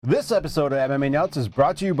This episode of MMA Nuts is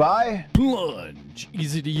brought to you by Plunge.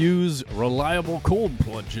 Easy to use, reliable cold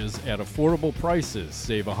plunges at affordable prices.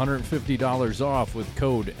 Save $150 off with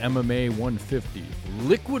code MMA150.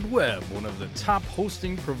 Liquid Web, one of the top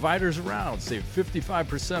hosting providers around. Save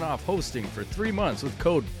 55% off hosting for 3 months with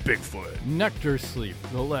code Bigfoot. Nectar Sleep,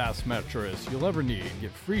 the last mattress you'll ever need.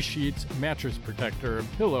 Get free sheets, mattress protector,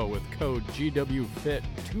 and pillow with code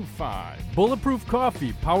GWFIT25. Bulletproof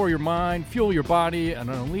Coffee, power your mind, fuel your body, and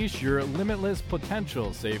unleash your limitless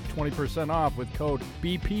potential. Save 20% off with code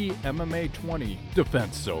BPMMA20.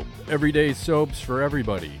 Defense Soap, everyday soaps for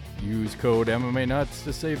everybody. Use code MMA Nuts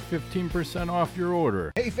to save 15% off your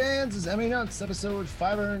order. Hey fans, this is MMA Nuts, episode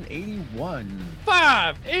 581.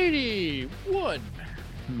 581.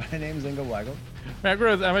 My name is Ingo Weigel. Matt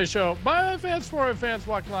Groth, MMA Show. By fans, for fans,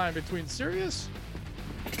 walk the line between serious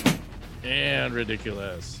and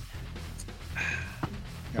ridiculous.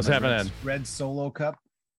 What's happening? Red Solo Cup.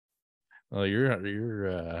 Well,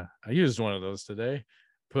 I used one of those today.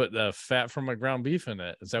 Put the fat from my ground beef in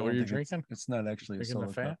it. Is that what you're drinking? It's not actually a Solo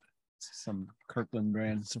fat? Cup. It's some Kirkland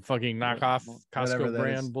brand. Some fucking knockoff Costco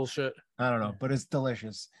brand is. bullshit. I don't know, but it's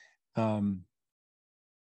delicious. Yeah,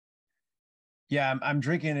 I'm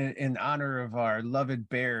drinking it in honor of our loved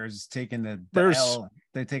Bears taking the L.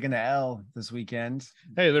 They're taking the L this weekend.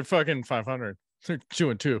 Hey, they're fucking 500. They're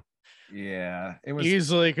 2-2. Yeah, it was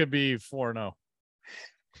easily could be 4-0.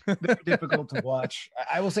 Very difficult to watch.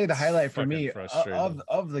 I will say the highlight for me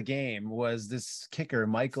of the game was this kicker,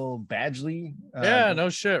 Michael Badgley. No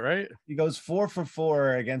shit, right? He goes 4 for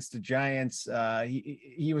 4 against the Giants.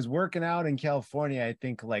 He was working out in California, I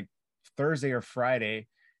think like Thursday or Friday.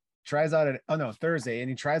 Thursday, and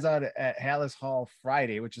he tries out at Hallis Hall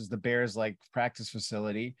Friday, which is the Bears like practice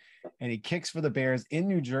facility, and he kicks for the Bears in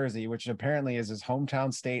New Jersey, which apparently is his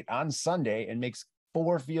hometown state, on Sunday, and makes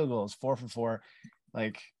 4 field goals, 4 for 4.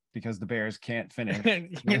 Like, because the Bears can't finish.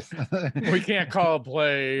 We can't call a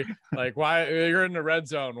play. Like, why? You're in the red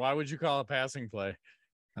zone. Why would you call a passing play?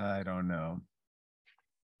 I don't know.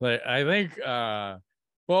 Like, I think,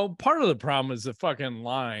 part of the problem is the fucking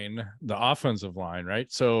line, the offensive line, right?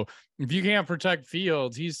 So if you can't protect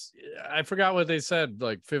Fields, I forgot what they said,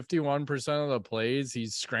 like 51% of the plays,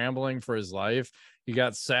 he's scrambling for his life. He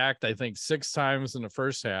got sacked, I think, 6 times in the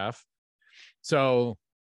first half. So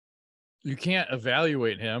you can't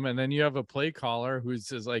evaluate him. And then you have a play caller who's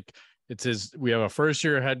says like, we have a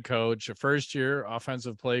first-year head coach, a first-year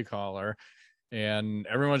offensive play caller, and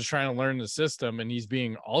everyone's trying to learn the system, and he's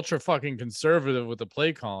being ultra fucking conservative with the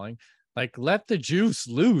play calling. Like, let the juice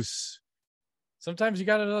loose. Sometimes you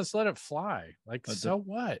gotta just let it fly. Like, what?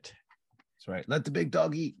 That's right. Let the big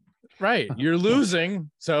dog eat. Right. You're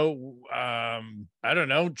losing. So I don't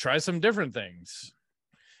know, try some different things.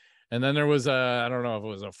 And then there was I don't know if it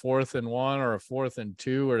was a 4th and 1 or a 4th and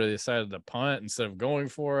 2 where they decided to punt instead of going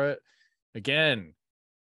for it. Again,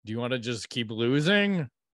 do you want to just keep losing?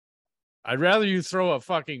 I'd rather you throw a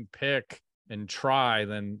fucking pick and try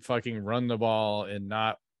than fucking run the ball and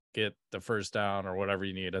not get the first down or whatever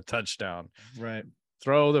you need, a touchdown. Right.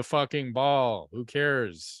 Throw the fucking ball. Who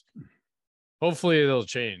cares? Hopefully it'll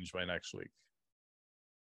change by next week.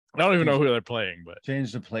 I don't even know who they're playing, but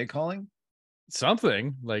change the play calling.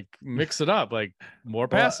 Something like mix it up, like more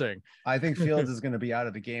passing. I think Fields is going to be out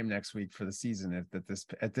of the game next week for the season.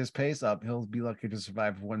 At this pace up, he'll be lucky to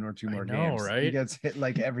survive 1 or 2 more games. Right? He gets hit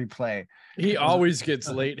like every play. He always gets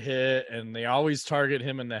late hit, and they always target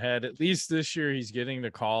him in the head. At least this year, he's getting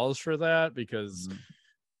the calls for that because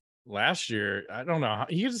last year, I don't know,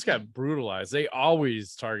 he just got brutalized. They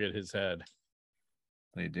always target his head.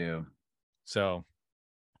 They do. So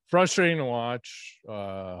frustrating to watch.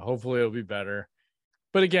 Hopefully it'll be better.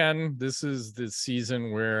 But again, this is the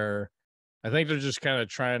season where I think they're just kind of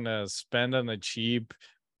trying to spend on the cheap,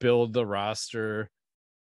 build the roster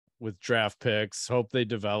with draft picks, hope they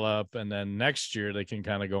develop, and then next year they can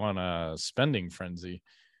kind of go on a spending frenzy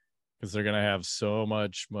because they're going to have so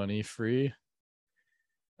much money free.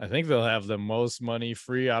 I think they'll have the most money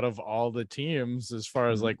free out of all the teams as far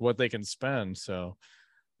as like what they can spend. So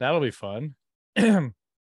that'll be fun.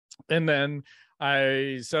 And then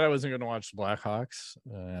I said I wasn't going to watch the Blackhawks,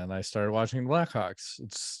 and I started watching the Blackhawks.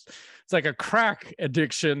 It's like a crack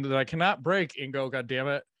addiction that I cannot break, Ingo, God damn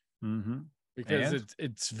it. Because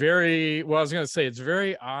it's very, well, I was going to say, it's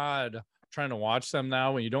very odd trying to watch them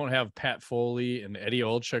now when you don't have Pat Foley and Eddie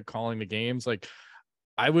Olczyk calling the games. Like,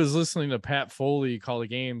 I was listening to Pat Foley call the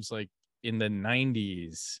games like in the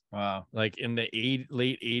 90s. Wow. Like in the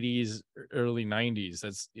late 80s, early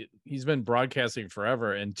 90s. He's been broadcasting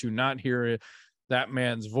forever, and to not hear that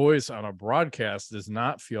man's voice on a broadcast does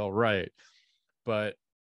not feel right. But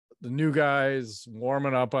the new guys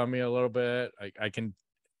warming up on me a little bit. I can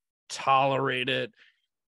tolerate it.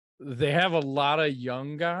 They have a lot of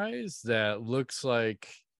young guys that looks like,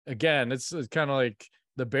 again, it's kind of like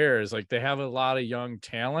the Bears. Like they have a lot of young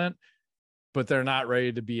talent, but they're not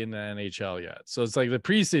ready to be in the NHL yet. So it's like the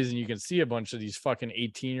preseason, you can see a bunch of these fucking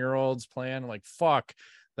 18-year-olds playing. Like, fuck,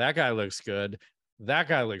 that guy looks good. That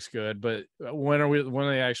guy looks good. But when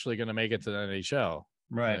are they actually going to make it to the NHL?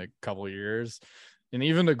 Right. In a couple of years. And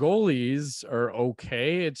even the goalies are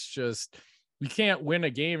okay. It's just, you can't win a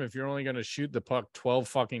game if you're only going to shoot the puck 12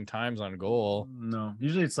 fucking times on goal. No,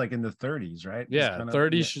 usually it's like in the 30s, right? Yeah,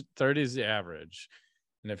 30 is the average.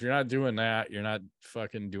 And if you're not doing that, you're not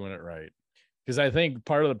fucking doing it right. Because I think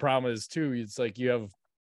part of the problem is too, it's like you have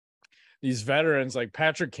these veterans like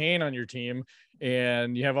Patrick Kane on your team,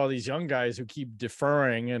 and you have all these young guys who keep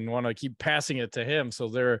deferring and want to keep passing it to him. So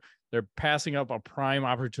they're passing up a prime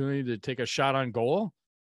opportunity to take a shot on goal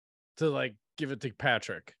to like give it to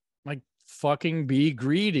Patrick. Like, fucking be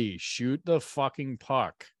greedy, shoot the fucking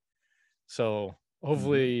puck. So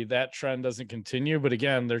hopefully that trend doesn't continue. But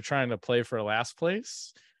again, they're trying to play for last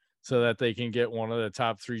place so that they can get one of the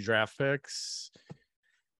top 3 draft picks.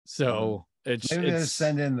 So maybe they'll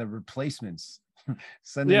send in the replacements.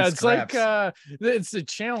 It's scraps. Like it's a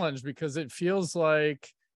challenge because it feels like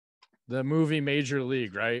the movie Major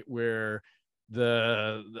League, right? Where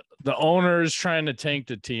the owner is trying to tank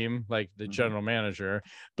the team, like the general manager,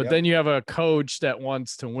 but then you have a coach that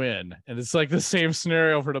wants to win, and it's like the same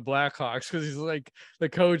scenario for the Blackhawks because he's like, the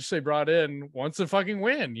coach they brought in wants to fucking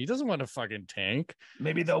win. He doesn't want to fucking tank.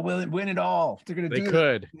 Maybe they'll win it all. They're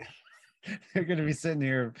gonna be sitting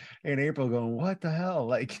here in April going, what the hell?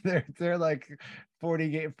 Like they're like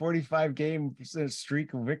 45 game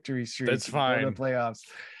streak victory streak. That's fine. The playoffs.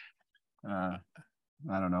 I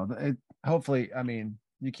don't know. Hopefully, I mean,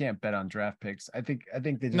 you can't bet on draft picks. I think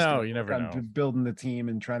they just you never know. Building the team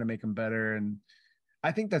and trying to make them better. And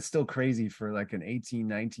I think that's still crazy for like an 18,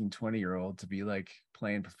 19, 20-year-old to be like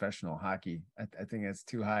playing professional hockey. I think that's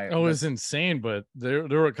too high. Oh, it's insane. But there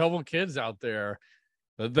were a couple of kids out there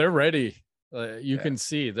that they're ready. You can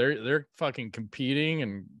see they're fucking competing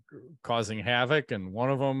and causing havoc. And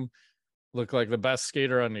one of them looked like the best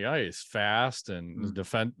skater on the ice, fast, and the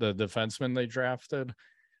defenseman they drafted.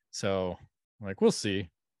 So, like, we'll see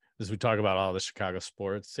as we talk about all the Chicago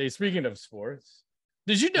sports. Hey, speaking of sports,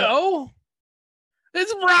 did you know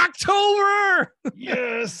it's Brocktober?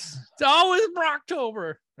 Yes, it's always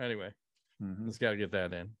Brocktober. Anyway, let's gotta get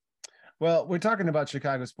that in. Well, we're talking about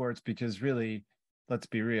Chicago sports because really, let's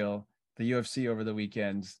be real, the UFC over the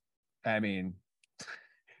weekend, I mean,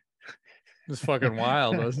 it's fucking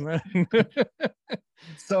wild, wasn't it?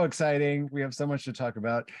 So exciting. We have so much to talk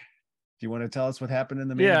about. Do you want to tell us what happened in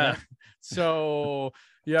the main event? So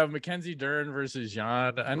you have Mackenzie Dern versus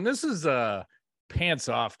Jan, and this is a pants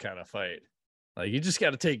off kind of fight. Like, you just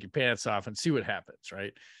got to take your pants off and see what happens,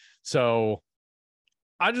 right? So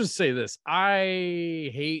I just say this: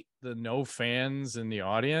 I hate the no fans in the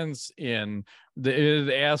audience. And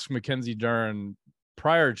they asked Mackenzie Dern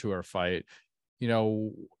prior to her fight,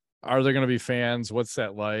 are there going to be fans? What's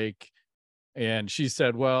that like? And she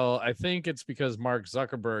said, well, I think it's because Mark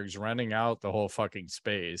Zuckerberg's renting out the whole fucking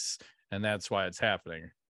space, and that's why it's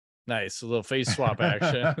happening. Nice. A little face swap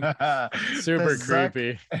action. Super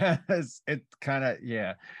creepy. It kind of,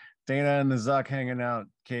 Dana and the Zuck hanging out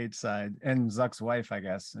cage side, and Zuck's wife, I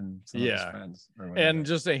guess, and some of his friends. And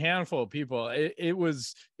just a handful of people.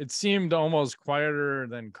 It seemed almost quieter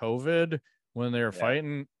than COVID when they were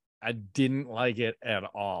fighting. I didn't like it at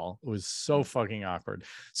all. It was so fucking awkward.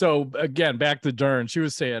 So again, back to Dern, she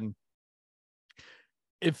was saying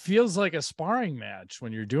it feels like a sparring match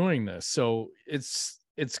when you're doing this. So it's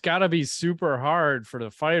got to be super hard for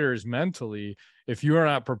the fighters mentally if you are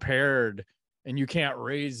not prepared and you can't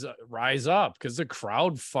rise up, because the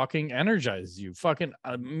crowd fucking energizes you. Fucking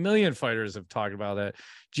a million fighters have talked about that.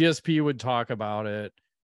 GSP would talk about it.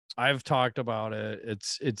 I've talked about it.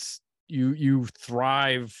 It's you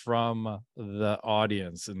thrive from the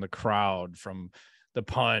audience and the crowd, from the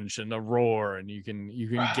punch and the roar, and you can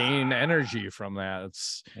gain energy from that.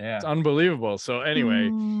 It's unbelievable. So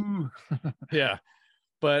anyway,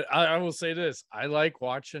 but I will say this: I like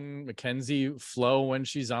watching Mackenzie flow when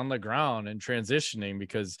she's on the ground and transitioning,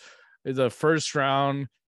 because the first round,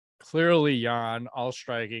 clearly Jan all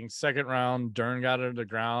striking. Second round, Dern got her to the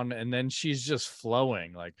ground, and then she's just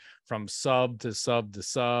flowing like from sub to sub to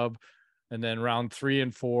sub. And then round 3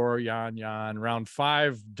 and 4, Jan. Round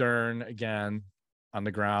 5, Dern again on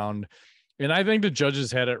the ground. And I think the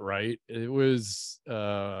judges had it right. It was,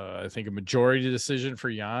 I think, a majority decision for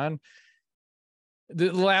Jan.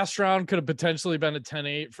 The last round could have potentially been a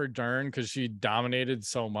 10-8 for Dern because she dominated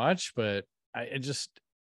so much, but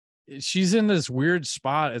she's in this weird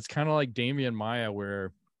spot. It's kind of like Damian Maya,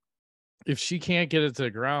 where if she can't get it to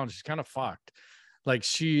the ground, she's kind of fucked. Like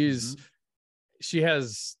she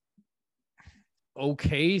has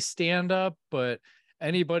okay stand up, but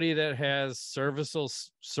anybody that has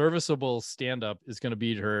serviceable stand up is going to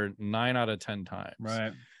beat her 9 out of 10 times.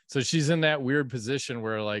 Right. So she's in that weird position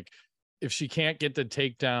where, like, if she can't get the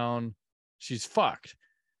takedown, she's fucked.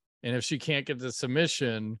 And if she can't get the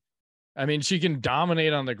submission, I mean, she can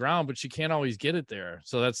dominate on the ground, but she can't always get it there.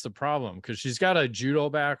 So that's the problem, because she's got a judo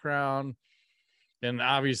background and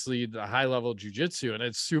obviously the high level jiu-jitsu, and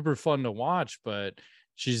it's super fun to watch, but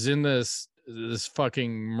she's in this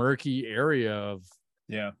fucking murky area of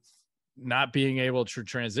not being able to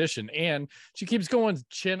transition. And she keeps going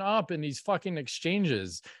chin up in these fucking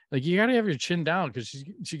exchanges. Like, you got to have your chin down, because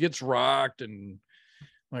she gets rocked, and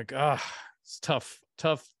like, it's tough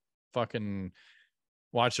fucking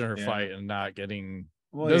watching her fight and not getting.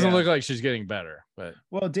 Well, it doesn't look like she's getting better, but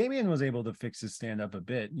Damian was able to fix his stand up a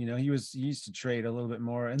bit. You know, he used to trade a little bit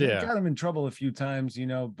more, and they got him in trouble a few times, you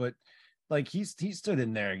know, but like he stood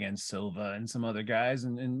in there against Silva and some other guys,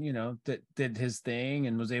 and you know, that did his thing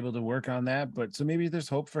and was able to work on that. But so maybe there's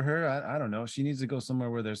hope for her. I don't know. She needs to go somewhere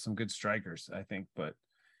where there's some good strikers, I think, but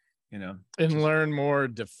you know, and learn more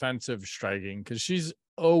defensive striking, because she's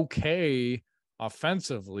okay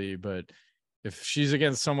offensively, but if she's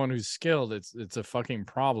against someone who's skilled, it's a fucking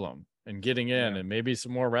problem. And getting in and maybe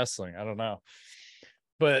some more wrestling. I don't know.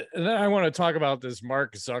 But then I want to talk about this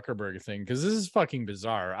Mark Zuckerberg thing, because this is fucking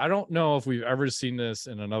bizarre. I don't know if we've ever seen this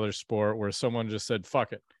in another sport where someone just said,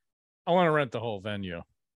 fuck it, I want to rent the whole venue.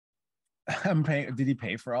 I'm paying. Did he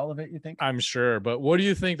pay for all of it, you think? I'm sure. But what do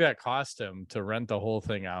you think that cost him to rent the whole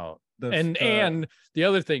thing out? And the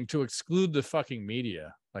other thing, to exclude the fucking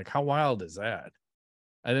media. Like, how wild is that?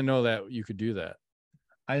 I didn't know that you could do that.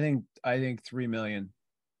 I think $3 million.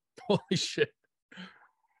 Holy shit.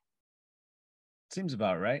 Seems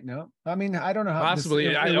about right. No, I mean, I don't know how.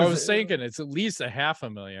 Possibly. I was thinking it's at least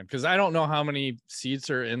 $500,000, because I don't know how many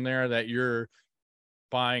seats are in there that you're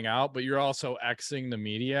buying out, but you're also Xing the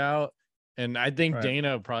media out. And I think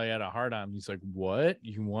Dana probably had a hard on. He's like, what?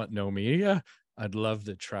 You want no media? I'd love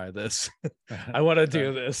to try this. I want to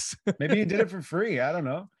do this. Maybe he did it for free. I don't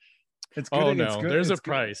know. It's good. Oh, no. It's good. There's it's a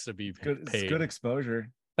price to be paid. It's good exposure.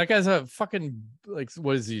 That guy's a fucking, like,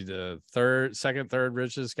 what is he, the third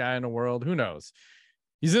richest guy in the world? Who knows?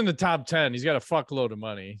 He's in the top 10. He's got a fuckload of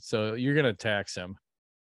money, so you're going to tax him.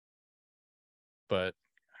 But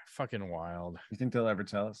fucking wild. You think they'll ever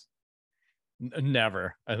tell us?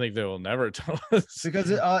 Never. I think they will never tell us.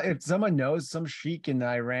 Because if someone knows, some sheik in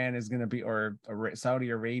Iran is going to be, or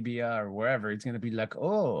Saudi Arabia or wherever, it's going to be like,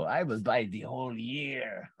 oh, I will buy the whole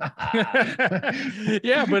year.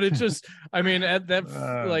 Yeah, but it's just, I mean, at that,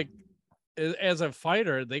 like, as a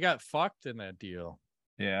fighter, they got fucked in that deal.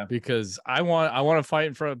 Yeah. Because I want to fight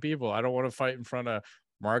in front of people. I don't want to fight in front of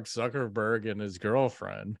Mark Zuckerberg and his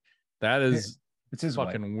girlfriend. That is, it's his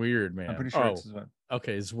fucking wife. Weird, man. I'm pretty sure it's his wife.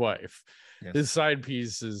 Okay, his wife. Yes. His side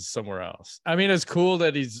piece is somewhere else. I mean, it's cool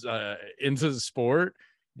that he's into the sport,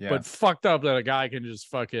 but fucked up that a guy can just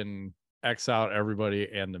fucking X out everybody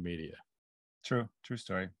and the media. True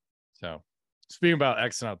story. So, speaking about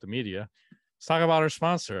Xing out the media, let's talk about our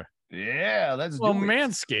sponsor. Yeah, do it.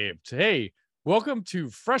 Manscaped. Hey, welcome to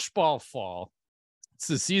Fresh Ball Fall. It's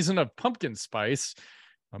the season of pumpkin spice,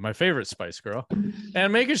 my favorite Spice Girl,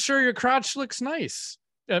 and making sure your crotch looks nice.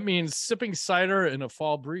 That means sipping cider in a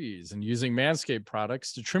fall breeze and using Manscaped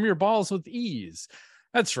products to trim your balls with ease.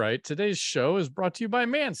 That's right. Today's show is brought to you by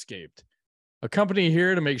Manscaped, a company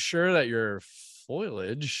here to make sure that your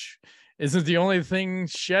foliage isn't the only thing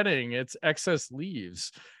shedding its excess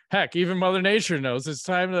leaves. Heck, even Mother Nature knows it's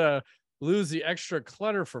time to lose the extra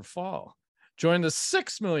clutter for fall. Join the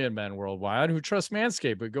 6 million men worldwide who trust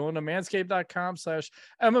Manscaped by going to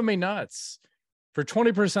manscaped.com/MMA nuts for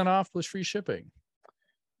 20% off plus free shipping.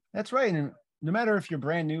 That's right. And no matter if you're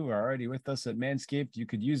brand new or already with us at Manscaped, you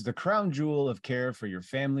could use the crown jewel of care for your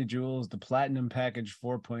family jewels, the Platinum Package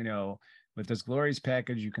 4.0. With this glorious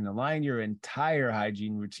package, you can align your entire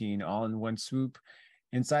hygiene routine all in one swoop.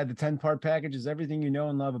 Inside the 10-part package is everything you know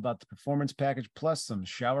and love about the Performance Package, plus some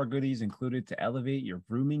shower goodies included to elevate your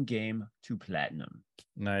grooming game to platinum.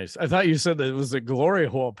 Nice. I thought you said that it was a glory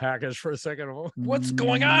hole package for a second. What's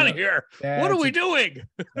going on here? What are we doing?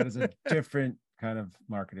 That is a different kind of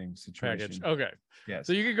marketing situation. Package. Okay. Yes.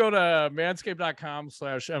 So you can go to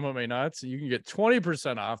manscaped.com/MMA nuts. You can get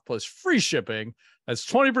 20% off plus free shipping. That's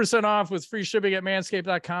 20% off with free shipping at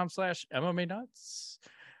manscaped.com/MMA nuts.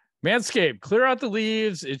 Manscaped, clear out the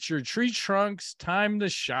leaves. It's your tree trunk's time to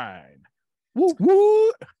shine. Woot,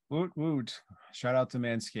 woot. Woot, woot. Shout out to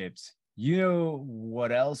Manscaped. You know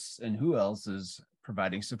what else and who else is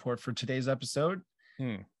providing support for today's episode?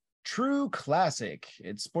 True Classic.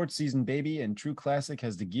 It's sports season, baby, and True Classic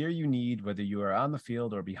has the gear you need, whether you are on the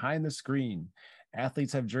field or behind the screen.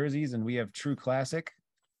 Athletes have jerseys, and we have True Classic.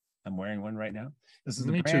 I'm wearing one right now. This is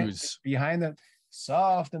the brand behind the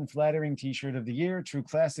soft and flattering t-shirt of the year. True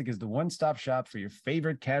Classic is the one-stop shop for your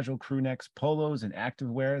favorite casual crew necks, polos, and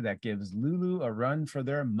activewear that gives Lulu a run for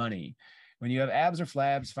their money. When you have abs or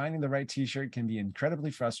flabs, finding the right t-shirt can be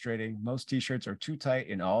incredibly frustrating. Most t-shirts are too tight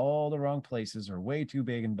in all the wrong places or way too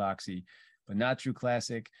big and boxy, but not True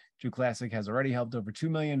Classic. True Classic has already helped over 2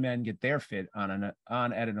 million men get their fit on at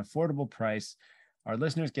an affordable price. Our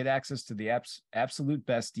listeners get access to the absolute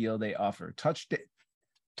best deal they offer.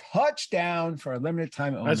 Touchdown for a limited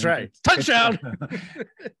time only. That's right. Touchdown.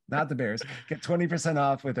 Not the Bears. Get 20%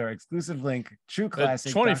 off with our exclusive link,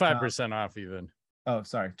 TrueClassic.com. 25% off even. Oh,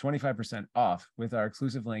 sorry. 25% off with our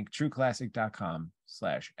exclusive link,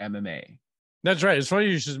 TrueClassic.com/MMA. That's right. It's funny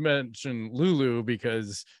you should mention Lulu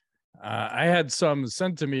because I had some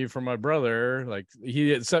sent to me from my brother. Like he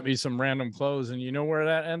had sent me some random clothes, and you know where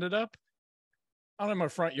that ended up? Out in my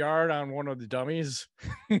front yard on one of the dummies.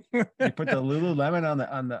 You put the Lululemon on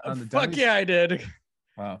the Fuck dummies? Yeah, I did.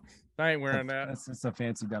 Wow. I ain't wearing that. That's a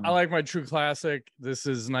fancy dummy. I like my True Classic. This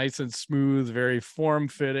is nice and smooth, very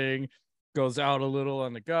form-fitting. Goes out a little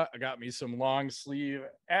on the gut. I got me some long sleeve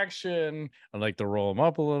action. I like to roll them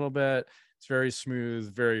up a little bit. It's very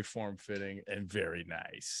smooth, very form-fitting, and very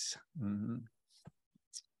nice. Mm-hmm.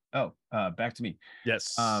 Oh, back to me.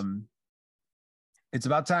 Yes. It's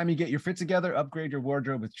about time you get your fit together. Upgrade your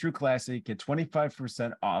wardrobe with True Classic. Get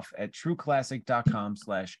 25% off at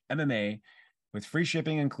TrueClassic.com/MMA with free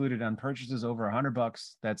shipping included on purchases over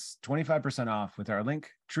 $100. That's 25% off with our link,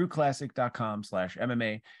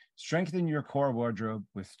 TrueClassic.com/MMA. Strengthen your core wardrobe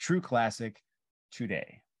with True Classic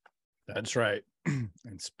today. That's right. And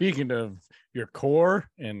speaking of your core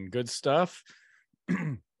and good stuff,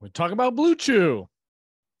 we talk about Blue Chew.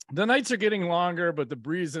 The nights are getting longer, but the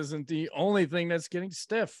breeze isn't the only thing that's getting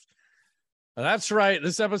stiff. That's right.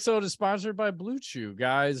 This episode is sponsored by Blue Chew.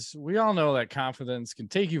 Guys, we all know that confidence can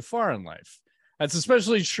take you far in life. That's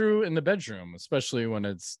especially true in the bedroom, especially when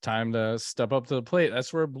it's time to step up to the plate.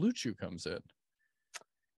 That's where Blue Chew comes in.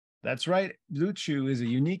 That's right. Blue Chew is a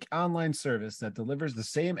unique online service that delivers the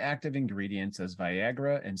same active ingredients as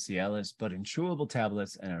Viagra and Cialis, but in chewable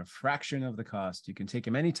tablets and at a fraction of the cost. You can take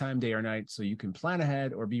them anytime, day or night, so you can plan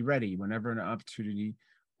ahead or be ready whenever an opportunity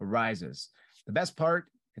arises. The best part,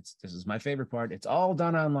 this is my favorite part, it's all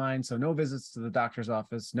done online, so no visits to the doctor's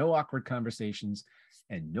office, no awkward conversations,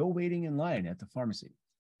 and no waiting in line at the pharmacy.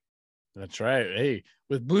 That's right. Hey,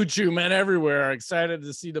 with Blue Chew men everywhere are excited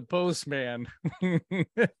to see the postman.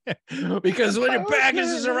 Because when your package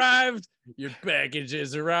has arrived.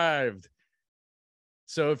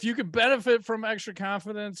 So if you could benefit from extra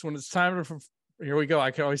confidence when it's time to, here we go.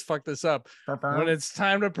 I can always fuck this up. When it's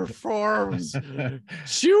time to perform,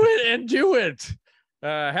 chew it and do it.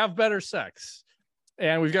 Have better sex.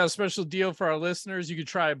 And we've got a special deal for our listeners. You can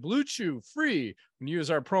try Blue Chew free and use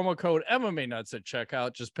our promo code MMA Nuts at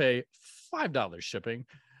checkout. Just pay $5 shipping.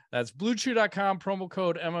 That's bluechew.com, promo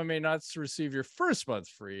code MMA Nuts to receive your first month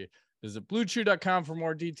free. Visit bluechew.com for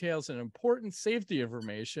more details and important safety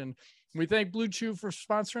information. We thank Blue Chew for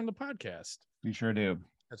sponsoring the podcast. We sure do.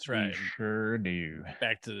 That's right. We sure do.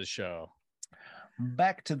 Back to the show.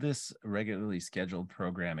 Back to this regularly scheduled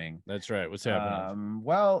programming. That's right. What's happening?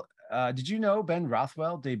 Did you know Ben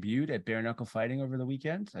Rothwell debuted at Bare Knuckle Fighting over the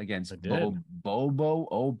weekend against Bobo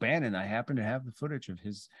O'Bannon? I happen to have the footage of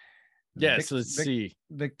his let's see.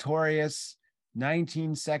 Victorious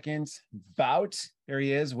 19 seconds bout. There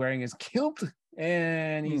he is wearing his kilt,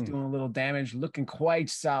 and he's doing a little damage, looking quite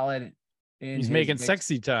solid. He's making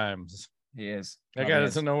sexy times. He is. That guy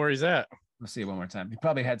doesn't know where he's at. Let's see it one more time. He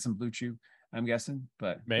probably had some Blue Chew, I'm guessing,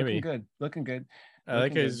 but maybe looking good. I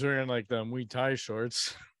like he's wearing like the Muay Thai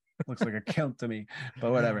shorts. Looks like a kilt to me,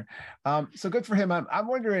 but whatever. So good for him. I'm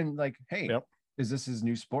wondering, like, hey, Is this his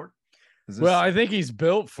new sport? Well, I think he's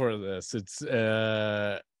built for this. It's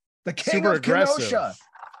the king of Kenosha.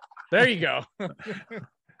 There you go.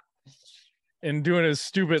 And doing his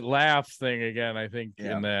stupid laugh thing again, I think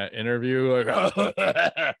in that interview,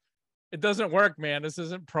 like, it doesn't work, man. This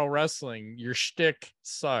isn't pro wrestling. Your shtick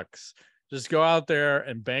sucks. Just go out there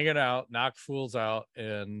and bang it out, knock fools out,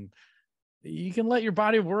 and you can let your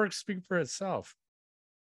body work speak for itself.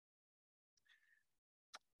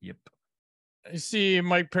 Yep. I see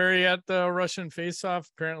Mike Perry at the Russian face-off.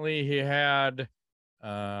 Apparently he had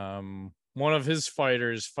One of his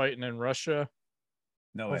fighters fighting in Russia.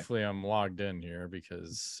 No way. Hopefully I'm logged in here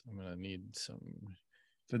because I'm gonna need some.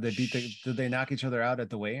 Did they knock each other out at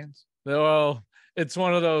the weigh-ins? Well, it's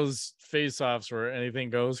one of those face-offs where anything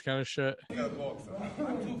goes kind of shit. I'm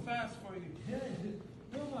too fast for you.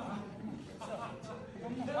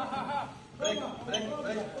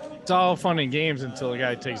 It's all fun and games until the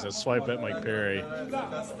guy takes a swipe at Mike Perry.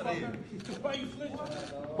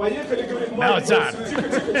 Now it's on.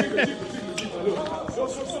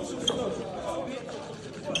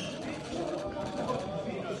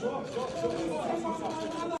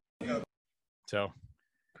 So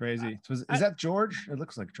crazy. Is that George? It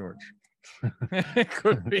looks like George. It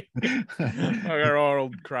could be. Our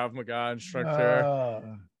old Krav Maga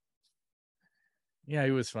instructor. Yeah,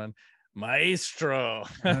 he was fun. Maestro.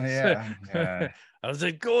 Yeah. How's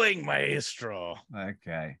it going, Maestro?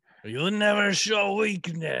 Okay. You'll never show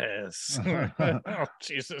weakness. Oh,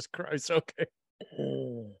 Jesus Christ. Okay.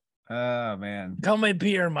 Oh, man. Come up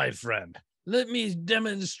here, my friend. Let me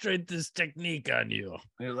demonstrate this technique on you.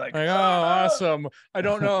 You're like, oh, awesome. I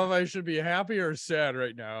don't know if I should be happy or sad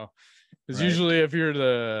right now. Because usually if you're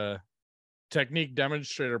the technique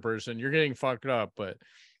demonstrator person, you're getting fucked up. But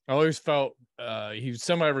I always felt he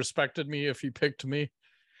semi-respected me if he picked me.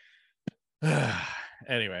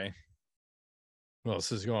 Anyway, what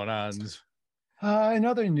else is going on? In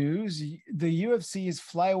other news, the UFC's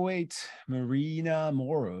flyweight Marina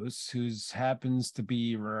Moros, who happens to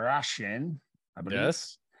be Russian, I believe,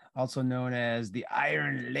 yes, also known as the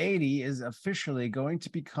Iron Lady, is officially going to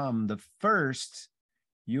become the first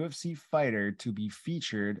UFC fighter to be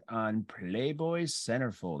featured on Playboy's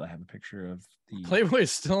centerfold. I have a picture of the Playboy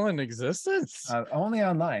is still in existence. Only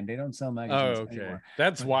online. They don't sell magazines anymore.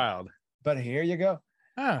 That's wild. But here you go.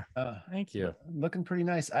 Thank you. Looking pretty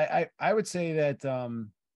nice. I would say that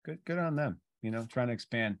good on them. Trying to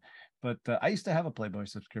expand. But I used to have a Playboy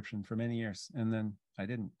subscription for many years, and then I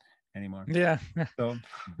didn't anymore. Yeah. So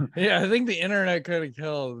yeah, I think the internet could have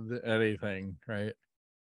killed anything, right?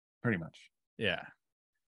 Pretty much. Yeah.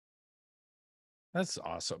 That's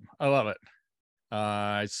awesome. I love it.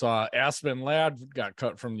 I saw Aspen Ladd got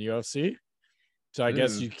cut from the UFC. So I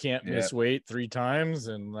guess you can't miss weight 3 times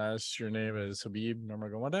unless your name is Habib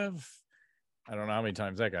Nurmagomedov. I don't know how many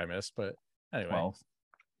times that guy missed, but anyway. 12.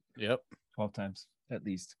 Yep. 12 times at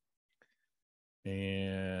least.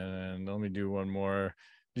 And let me do one more.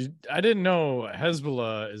 I didn't know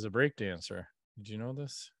Hezbollah is a breakdancer. Did you know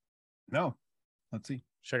this? No. Let's see.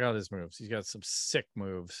 Check out his moves. He's got some sick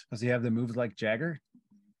moves. Does he have the moves like Jagger?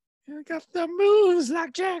 I got the moves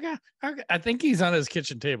like Jagger. I think he's on his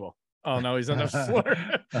kitchen table. Oh, no, he's on the floor.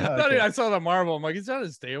 Okay. I saw the marble. I'm like, he's on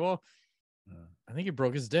his table. I think he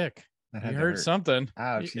broke his dick. He heard something.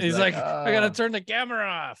 Ouch. He's like, I got to turn the camera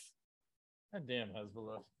off. God damn,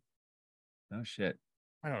 Hezbollah. Oh, shit.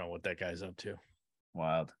 I don't know what that guy's up to.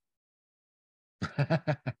 Wild.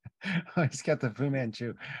 Oh, he's got the Fu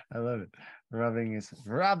Manchu. I love it. Rubbing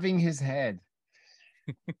his head.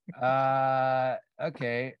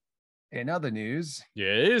 Okay. In other news,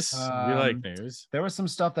 yes, we like news. There was some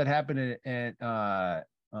stuff that happened at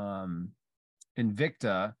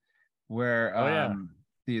Invicta where let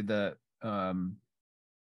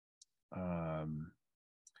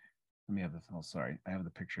me have the sorry, I have the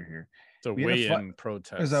picture here. It's a weigh-in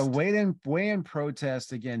protest. There's a weigh-in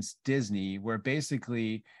protest against Disney where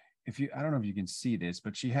basically, I don't know if you can see this,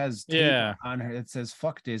 but she has tape on her that says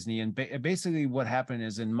 "fuck Disney," and basically what happened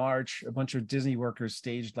is in March, a bunch of Disney workers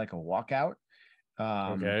staged like a walkout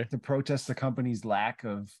to protest the company's lack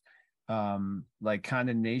of like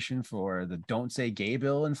condemnation for the "Don't Say Gay"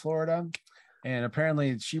 bill in Florida, and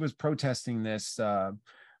apparently she was protesting this.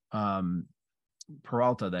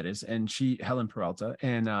 Peralta, that is, and Helen Peralta,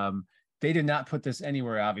 and they did not put this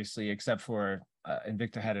anywhere, obviously, except for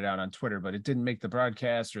Invicta had it out on Twitter, but it didn't make the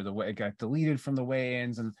broadcast, or it got deleted from the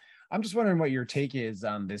weigh-ins. And I'm just wondering what your take is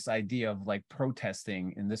on this idea of like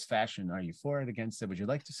protesting in this fashion. Are you for it, against it? Would you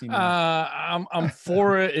like to see more? I'm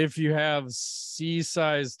for it if you have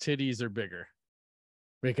C-sized titties or bigger,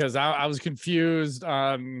 because I was confused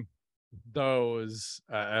on those.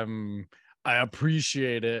 I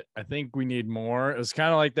appreciate it. I think we need more. It was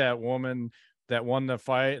kind of like that woman that won the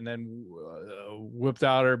fight and then whipped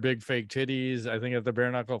out her big fake titties, I think, at the Bare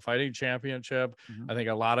Knuckle Fighting Championship. I think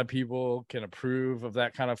a lot of people can approve of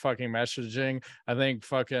that kind of fucking messaging. I think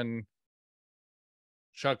fucking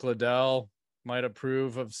Chuck Liddell might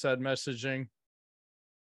approve of said messaging.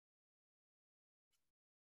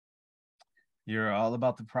 You're all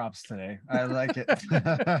about the props today. I like it.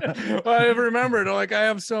 I remembered, like, I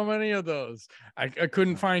have so many of those. I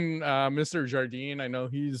couldn't find Mr. Jardine. I know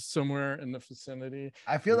he's somewhere in the vicinity.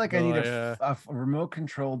 I feel like I So need a remote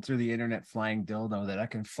controlled through the internet flying dildo that I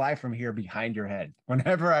can fly from here behind your head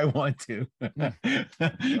whenever I want to.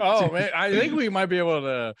 Oh man, I think we might be able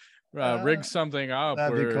to rig something up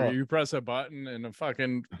where cool. you press a button and a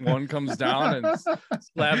fucking one comes down and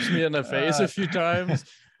slaps me in the face a few times.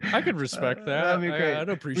 I could respect that. That'd be great. I'd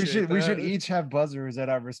appreciate we should each have buzzers at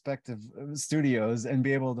our respective studios and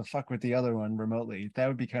be able to fuck with the other one remotely. That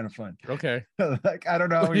would be kind of fun. Okay. Like, I don't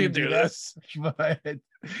know how you you do this, but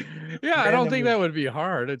yeah, I don't think that would be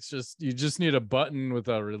hard. It's just you just need a button with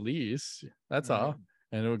a release. That's all.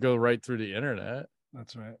 And it would go right through the internet.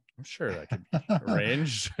 That's right. I'm sure that could be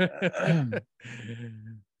arranged.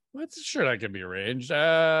 Sure that can be arranged.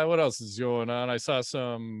 What else is going on? I saw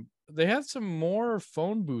they had some more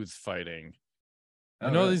phone booth fighting. I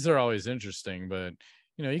know these are always interesting, but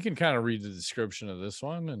you can kind of read the description of this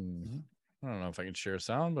one, and I don't know if I can share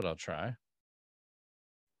sound, but I'll try.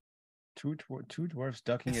 Two dwarfs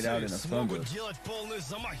ducking it out in a phone booth.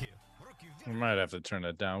 We might have to turn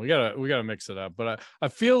that down. We gotta mix it up. But I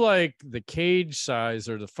feel like the cage size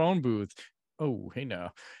or the phone booth, hey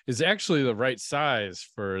now, is actually the right size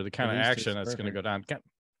for the kind of action that's going to go down.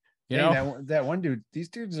 That one dude, these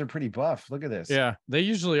dudes are pretty buff. Look at this. Yeah, they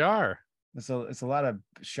usually are. It's a lot of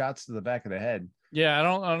shots to the back of the head. Yeah, I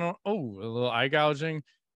don't. Oh, a little eye gouging.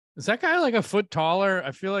 Is that guy like a foot taller?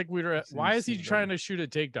 I feel like why is he trying to shoot a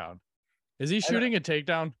takedown? Is he shooting a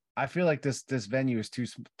takedown? I feel like this venue is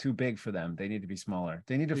too big for them. They need to be smaller.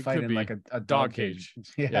 They need to fight in like a dog cage.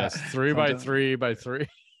 Yeah. Yes, 3x3 by 3.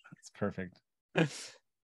 It's perfect.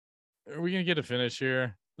 Are we gonna get a finish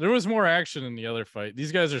here? There was more action in the other fight.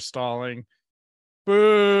 These guys are stalling.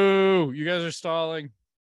 Boo! You guys are stalling.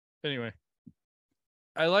 Anyway,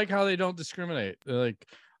 I like how they don't discriminate. They're like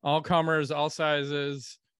all comers, all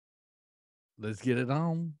sizes. Let's get it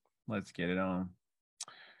on. Let's get it on.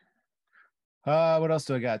 What else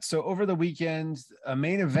do I got? So over the weekend, a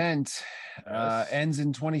main event ends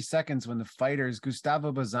in 20 seconds when the fighters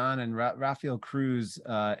Gustavo Bazan and Rafael Cruz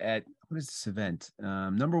at what is this event?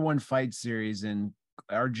 #1 fight series in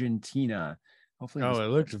Argentina. Hopefully, it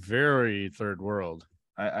looked very third world.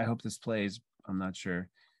 I hope this plays. I'm not sure.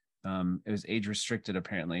 It was age restricted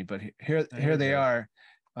apparently, but here they are.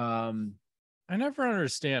 I never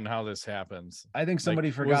understand how this happens. I think somebody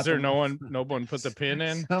forgot. Was there no one put the pin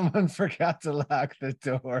in? Someone forgot to lock the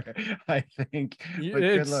door, I think.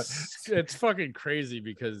 It's fucking crazy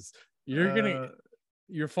because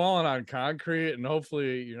you're falling on concrete and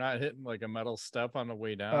hopefully you're not hitting like a metal step on the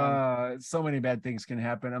way down. So many bad things can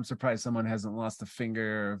happen. I'm surprised someone hasn't lost a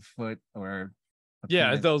finger or foot or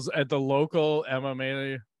at the local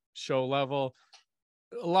MMA show level.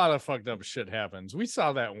 A lot of fucked up shit happens. We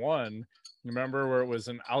saw that one. Remember where it was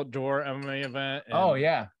an outdoor MMA event? And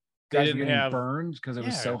they didn't have burned because it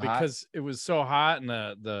was so hot. Because it was so hot, and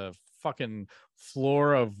the fucking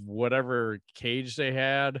floor of whatever cage they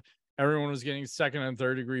had, everyone was getting second and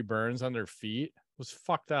third degree burns on their feet. It was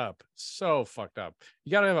fucked up. So fucked up.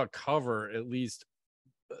 You got to have a cover at least,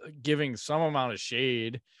 giving some amount of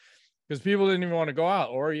shade, because people didn't even want to go out,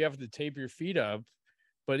 or you have to tape your feet up.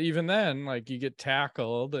 But even then, like, you get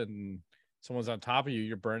tackled and someone's on top of you,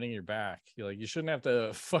 you're burning your back. You shouldn't have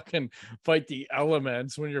to fucking fight the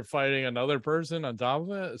elements when you're fighting another person on top of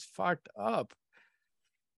it. It's fucked up.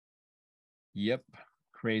 Yep.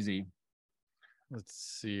 Crazy. Let's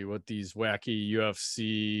see what these wacky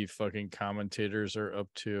UFC fucking commentators are up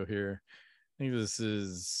to here. I think this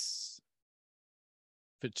is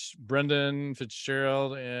Brendan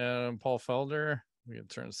Fitzgerald and Paul Felder. We can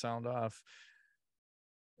turn the sound off.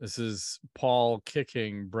 This is Paul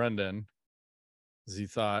kicking Brendan. As he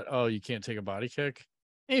thought, you can't take a body kick.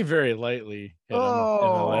 He very lightly hit him in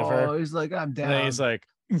the liver. He's like, I'm down. And then he's like,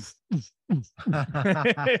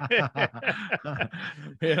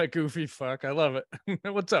 yeah, goofy fuck. I love it.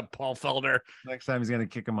 What's up, Paul Felder? Next time he's gonna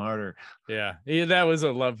kick him harder. Yeah, that was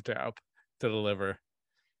a love tap to the liver.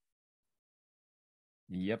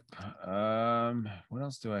 Yep. What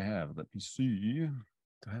else do I have? Let me see. Do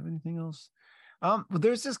I have anything else? Well,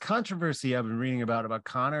 there's this controversy I've been reading about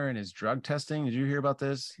Conor and his drug testing. Did you hear about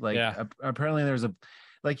this? Apparently there's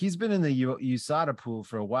he's been in the USADA pool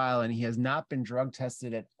for a while and he has not been drug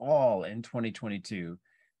tested at all in 2022.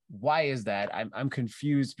 Why is that? I'm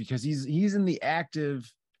confused because he's in the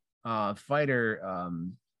active fighter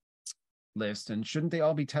list, and shouldn't they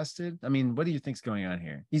all be tested? I mean, what do you think's going on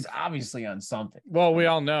here? He's obviously on something. Well, we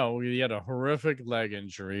all know he had a horrific leg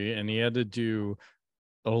injury and he had to do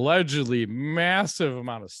allegedly massive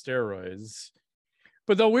amount of steroids.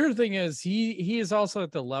 But the weird thing is he is also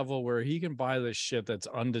at the level where he can buy this shit that's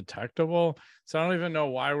undetectable. So I don't even know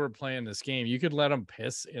why we're playing this game. You could let him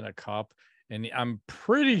piss in a cup, and I'm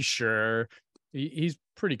pretty sure he's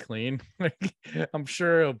pretty clean. Like, I'm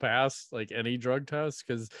sure he'll pass like any drug test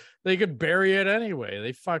because they could bury it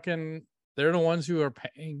anyway. They're the ones who are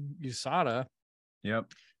paying USADA.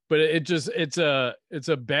 Yep. But it's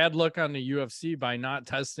a bad look on the UFC by not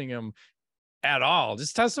testing him at all.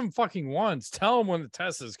 Just test him fucking once. Tell him when the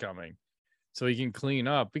test is coming so he can clean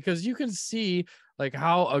up, because you can see like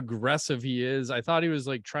how aggressive he is. I thought he was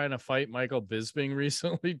like trying to fight Michael Bisping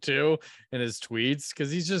recently too in his tweets,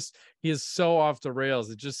 because he is so off the rails.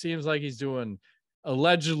 It just seems like he's doing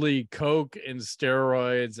allegedly coke and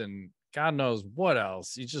steroids and God knows what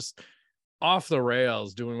else. He's just off the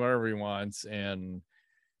rails doing whatever he wants, and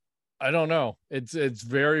I don't know. It's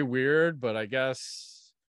very weird, but I guess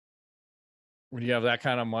when you have that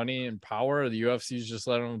kind of money and power, the UFC's just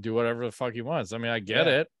letting him do whatever the fuck he wants. I mean, I get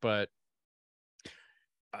it, but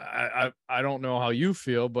I don't know how you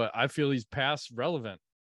feel, but I feel he's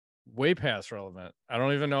way past relevant. I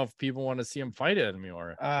don't even know if people want to see him fight it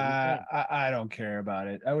anymore. I don't care about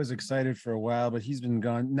it. I was excited for a while, but he's been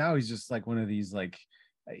gone. Now he's just like one of these, like,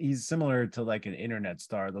 he's similar to like an internet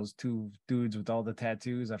star. Those two dudes with all the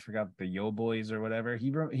tattoos. I forgot, the Yo Boys or whatever.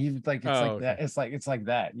 He's like, that. It's like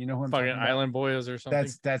that. You know who I'm fucking talking about? Island Boys or something.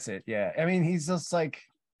 That's it. Yeah. I mean, he's just like,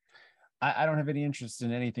 I don't have any interest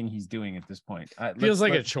in anything he's doing at this point. Feels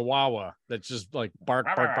like a chihuahua that's just like bark.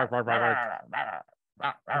 You're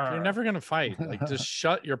never gonna fight. Like, just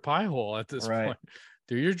shut your pie hole at this point.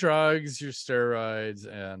 Do your drugs, your steroids,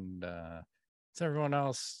 and it's everyone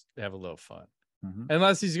else have a little fun. Mm-hmm.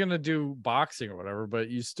 Unless he's gonna do boxing or whatever, but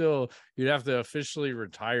you'd have to officially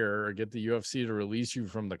retire or get the UFC to release you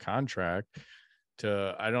from the contract.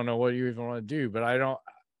 I don't know what you even want to do, but I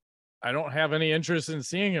don't have any interest in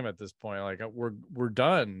seeing him at this point. Like, we're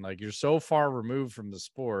done. Like, you're so far removed from the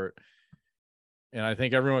sport, and I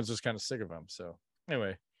think everyone's just kind of sick of him. So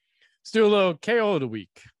anyway, let's do a little KO of the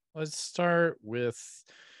week. Let's start with,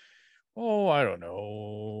 I don't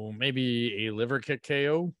know, maybe a liver kick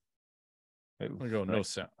KO. I'm gonna go no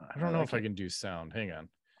sound. I don't know if I can do sound. Hang on.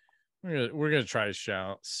 We're gonna try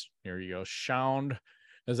shouts. Here you go. Sound.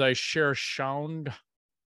 As I share sound,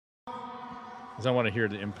 because I want to hear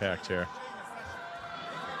the impact here.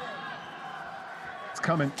 It's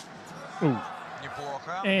coming. Ooh.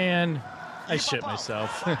 And I shit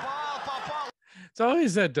myself. It's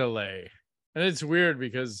always that delay. And it's weird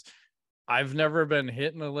because I've never been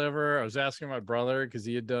hit in the liver. I was asking my brother because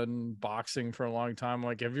he had done boxing for a long time. I'm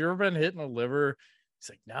like, have you ever been hit in the liver? He's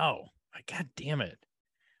like, no. Like, God damn it.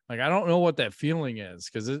 Like, I don't know what that feeling is,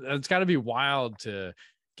 because it's got to be wild to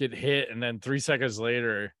get hit and then 3 seconds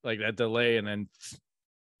later, like that delay, and then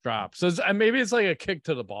drop. So maybe it's like a kick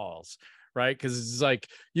to the balls, right? Because it's like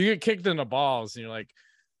you get kicked in the balls and you're like,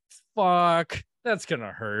 fuck, that's going to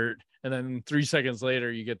hurt. And then 3 seconds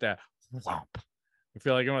later, you get that whomp. I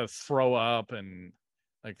feel like I'm going to throw up, and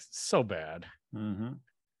like, so bad. Mm-hmm.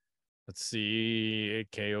 Let's see.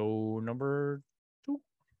 KO number 2.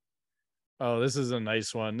 Oh, this is a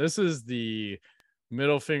nice one. This is the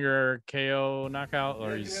middle finger KO knockout,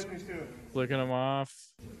 or he's flicking him off.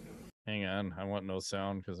 Hang on. I want no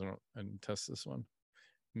sound because I didn't test this one.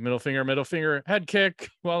 Middle finger, head kick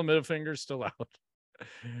while the middle finger's still out.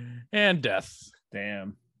 And death.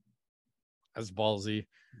 Damn. That's ballsy.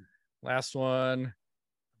 Last one.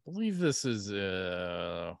 I believe this is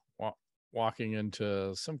walking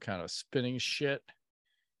into some kind of spinning shit.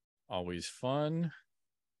 Always fun.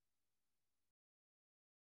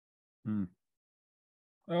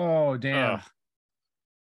 Oh, damn.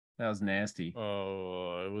 That was nasty.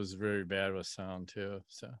 Oh, it was very bad with sound too.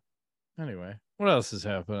 So anyway, what else is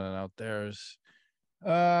happening out there?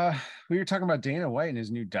 We were talking about Dana White and his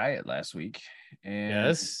new diet last week. And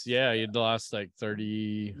yes, yeah, you'd lost like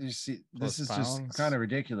 30. You see, this is pounds. Just kind of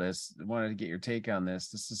ridiculous. I wanted to get your take on this.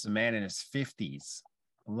 This is a man in his 50s,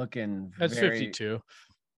 looking that's 52.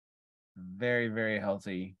 Very, very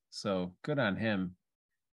healthy. So good on him.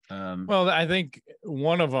 Well, I think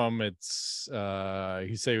one of them, it's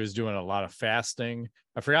he said he was doing a lot of fasting.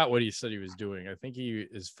 I forgot what he said he was doing. I think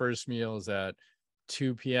his first meal is at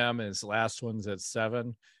 2 p.m. and his last one's at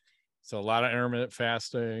 7. So a lot of intermittent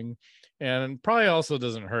fasting, and probably also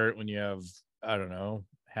doesn't hurt when you have, I don't know,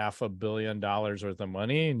 $500 million worth of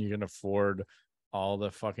money and you can afford all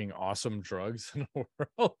the fucking awesome drugs in the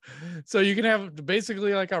world. So you can have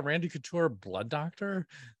basically like a Randy Couture blood doctor,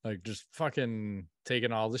 like just fucking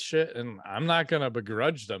taking all the shit. And I'm not going to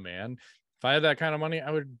begrudge the man. If I had that kind of money, I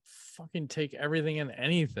would fucking take everything and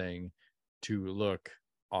anything to look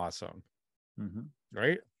awesome.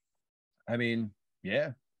 Right? I mean,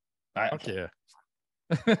 yeah. Fuck yeah.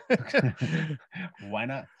 Why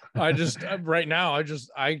not? I just right now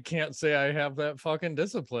I can't say I have that fucking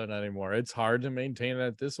discipline anymore. It's hard to maintain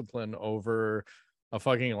that discipline over a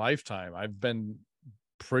fucking lifetime. I've been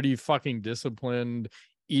pretty fucking disciplined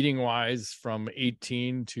eating wise from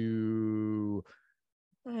 18 to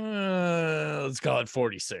let's call it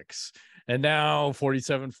 46, and now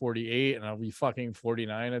 47, 48, and I'll be fucking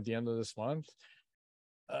 49 at the end of this month.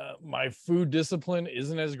 My food discipline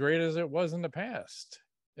isn't as great as it was in the past.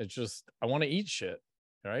 It's just I want to eat shit,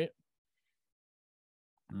 right?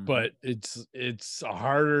 But it's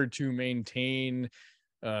harder to maintain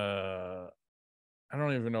I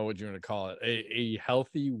don't even know what you want to call it, a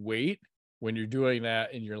healthy weight when you're doing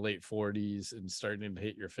that in your late 40s and starting to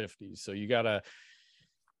hit your 50s. So you gotta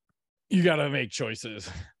make choices.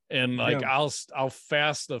 And like I'll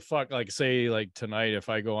fast the fuck, like say like tonight, if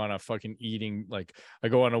I go on a fucking eating, like I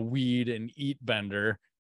go on a weed and eat bender,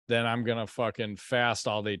 then I'm gonna fucking fast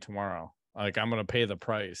all day tomorrow. Like I'm gonna pay the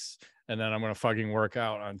price, and then I'm gonna fucking work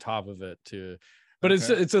out on top of it too. But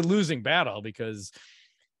it's a losing battle, because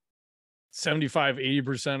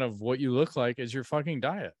 75-80% of what you look like is your fucking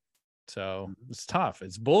diet. So it's tough.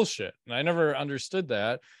 It's bullshit. And I never understood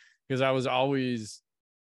that, because I was always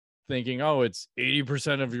thinking, oh, it's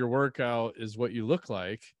 80% of your workout is what you look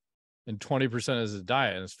like and 20% is a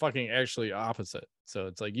diet. And it's fucking actually opposite. So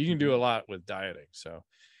it's like you can do a lot with dieting. So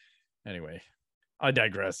anyway, I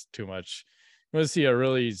digress too much. You want to see a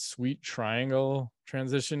really sweet triangle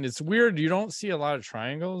transition? It's weird. You don't see a lot of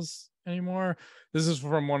triangles anymore. This is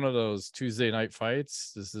from one of those Tuesday night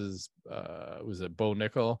fights. This is was it Bo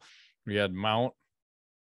Nickel? We had Mount,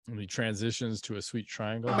 and he transitions to a sweet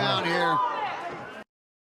triangle down here.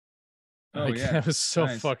 Oh like, yeah, that was so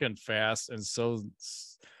nice. fucking fast and so,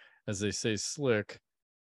 as they say, slick.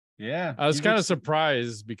 Yeah, I was kind of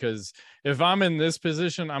surprised, because if I'm in this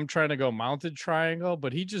position, I'm trying to go mounted triangle,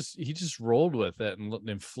 but he just rolled with it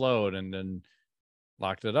and flowed, and then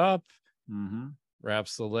locked it up.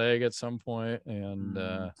 Wraps the leg at some point, and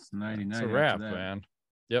it's 99. it's a wrap, man.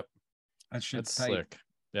 Yep, that's slick.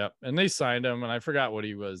 Yep, and they signed him, and I forgot what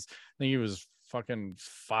he was. I think he was fucking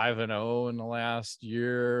 5-0 in the last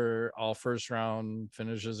year, all first round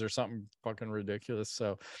finishes or something fucking ridiculous.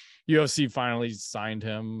 So UFC finally signed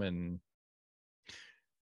him, and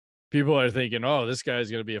people are thinking, oh, this guy's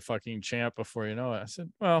gonna be a fucking champ before you know it. I said,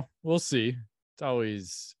 well, we'll see. It's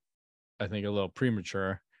always, I think, a little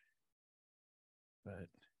premature. But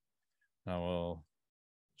I will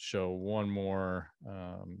show one more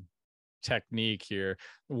technique here.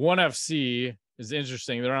 ONE FC is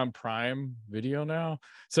interesting. They're on Prime Video now.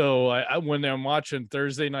 So when I'm watching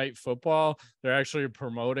Thursday Night Football, they're actually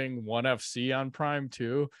promoting ONE FC on Prime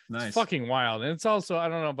too. Nice. It's fucking wild. And it's also, I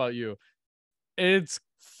don't know about you, it's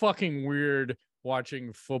fucking weird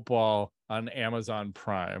watching football on Amazon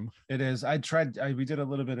Prime. It is. We did a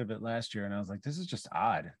little bit of it last year, and I was like, this is just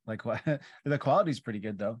odd. Like, what? The quality's pretty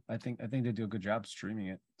good though. I think they do a good job streaming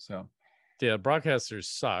it. So yeah, broadcasters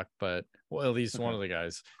suck, but at least one of the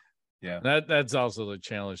guys. Yeah, that's also the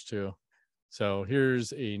challenge too. So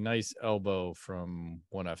here's a nice elbow from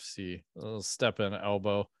ONE FC. A little step in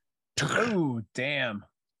elbow. Oh, damn.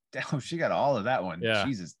 Oh, she got all of that one. Yeah.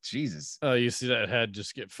 Jesus. Oh, you see that head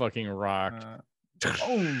just get fucking rocked.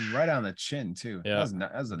 Right on the chin too. Yeah,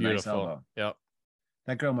 that was a beautiful. Nice elbow. Yep.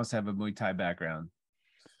 That girl must have a Muay Thai background.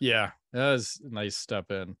 Yeah, that was a nice step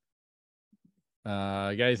in. You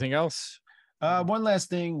got anything else? One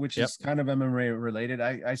last thing, which is kind of MMA related.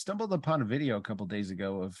 I stumbled upon a video a couple days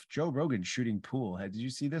ago of Joe Rogan shooting pool. Did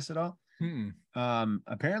you see this at all?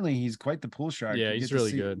 Apparently he's quite the pool shark. Yeah, he's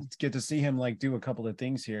really good. Get to see him like do a couple of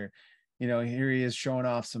things here. You know, here he is showing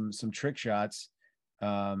off some trick shots,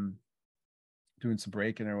 doing some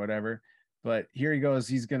breaking or whatever. But here he goes.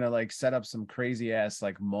 He's gonna like set up some crazy ass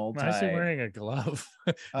like multi. Why is he wearing a glove?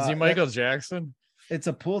 Is he Michael Jackson? It's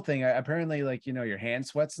a pool thing. Apparently, like, you know, your hand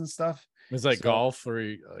sweats and stuff. It's like golf, where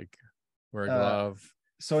you like wear a glove.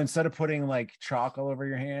 So instead of putting like chalk all over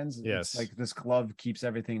your hands, yes, it's like this glove keeps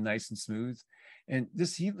everything nice and smooth. And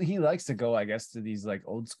this he likes to go, I guess, to these like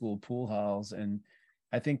old school pool halls. And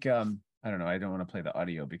I think I don't know. I don't want to play the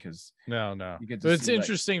audio because no. But it's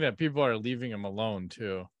interesting that people are leaving him alone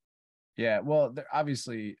too. Yeah, well,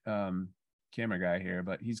 obviously camera guy here,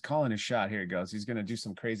 but he's calling his shot. Here it goes. He's gonna do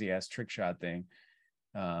some crazy ass trick shot thing.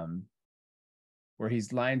 Where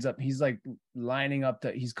he's lining up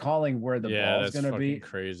he's calling where the ball's gonna be.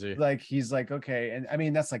 Crazy. Like he's like, okay, and I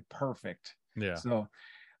mean that's like perfect. Yeah. So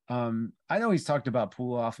I know he's talked about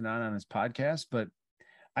pool off and on his podcast, but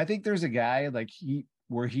I think there's a guy like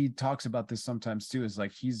where he talks about this sometimes too, is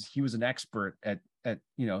like he was an expert at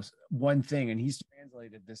one thing, and he's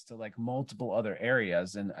translated this to like multiple other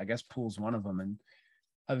areas, and I guess pool's one of them. And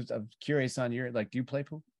I'm curious on your, like, do you play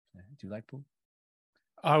pool? Do you like pool?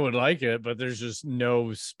 I would like it, but there's just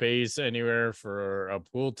no space anywhere for a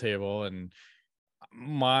pool table, and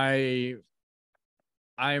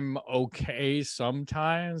I'm okay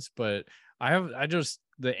sometimes, but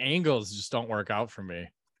the angles just don't work out for me.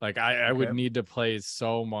 Like I would need to play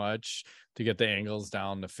so much to get the angles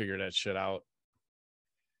down to figure that shit out.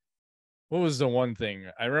 What was the one thing?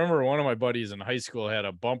 I remember one of my buddies in high school had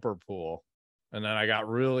a bumper pool, and then I got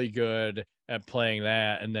really good at playing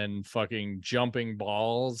that, and then fucking jumping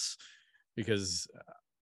balls, because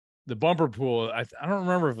the bumper pool, I don't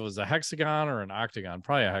remember if it was a hexagon or an octagon,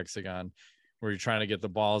 probably a hexagon, where you're trying to get the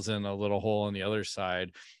balls in a little hole on the other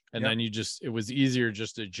side. And then it was easier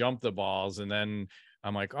just to jump the balls. And then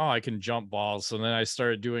I'm like, oh, I can jump balls. So then I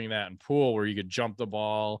started doing that in pool, where you could jump the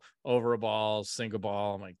ball over a ball, sink a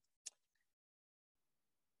ball. I'm like,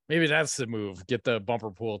 maybe that's the move. Get the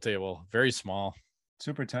bumper pool table. Very small.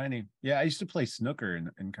 Super tiny. Yeah, I used to play snooker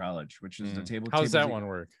in college, which is the table. How's that one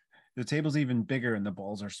work? The table's even bigger and the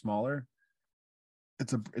balls are smaller.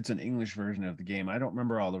 It's an English version of the game. I don't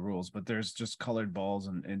remember all the rules, but there's just colored balls,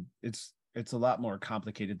 and it's a lot more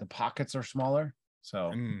complicated. The pockets are smaller,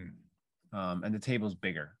 so and the table's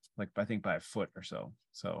bigger, like I think by a foot or so.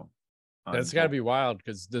 So that's got to be wild,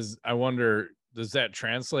 because I wonder, does that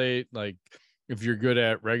translate? Like, if you're good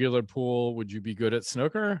at regular pool, would you be good at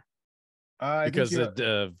snooker? Because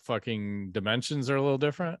the fucking dimensions are a little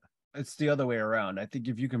different. It's the other way around. I think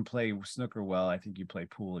if you can play snooker well, I think you play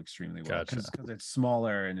pool extremely well, because it's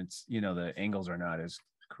smaller and it's, the angles are not as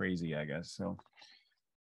crazy, I guess. So,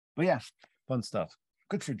 but yeah, fun stuff.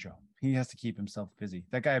 Good for Joe. He has to keep himself busy.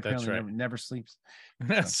 That guy apparently never sleeps.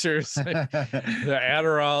 That's seriously. The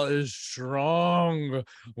Adderall is strong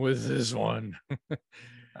with this one.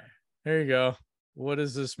 There you go. What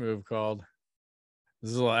is this move called?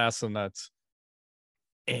 This is a little ass and nuts.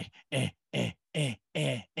 Is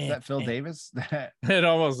that Phil Davis? It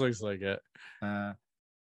almost looks like it.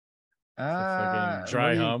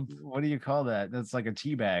 Dry hump. What do you call that? That's like a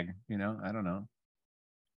tea bag, I don't know.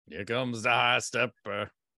 Here comes the high stepper.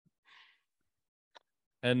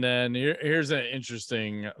 And then here's an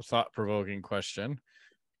interesting, thought-provoking question.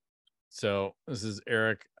 So this is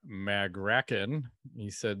Eric Magraken. He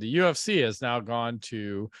said the UFC has now gone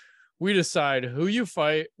to, we decide who you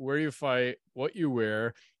fight, where you fight, what you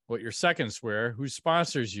wear, what your seconds wear, who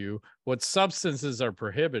sponsors you, what substances are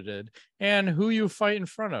prohibited, and who you fight in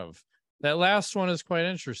front of. That last one is quite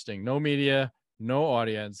interesting. No media, no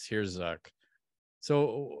audience. Here's Zuck.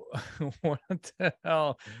 So what the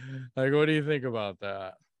hell? Like, what do you think about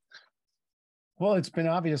that? Well, it's been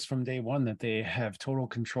obvious from day one that they have total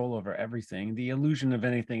control over everything. The illusion of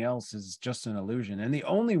anything else is just an illusion. And the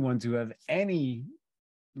only ones who have any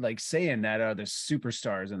say in that are the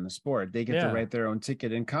superstars in the sport. They get to write their own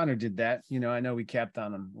ticket. And Conor did that. I know we capped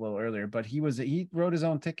on him a little earlier, but he wrote his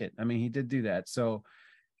own ticket. I mean, he did do that. So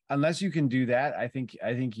unless you can do that, I think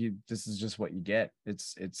this is just what you get.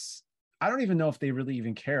 It's I don't even know if they really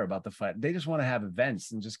even care about the fight. They just want to have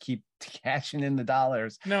events and just keep cashing in the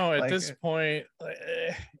dollars. No, at this point,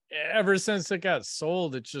 ever since it got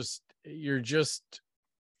sold, I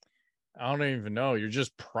don't even know. You're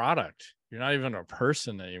just product. You're not even a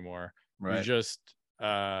person anymore. Right. You're just,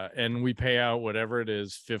 and we pay out whatever it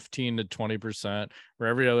is, 15 to 20%, where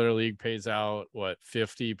every other league pays out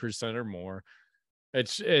 50% or more.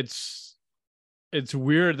 It's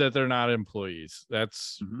weird that they're not employees.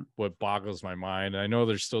 That's what boggles my mind. I know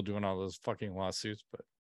they're still doing all those fucking lawsuits, but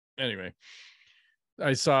anyway,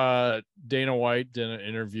 I saw Dana White did an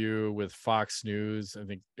interview with Fox News, I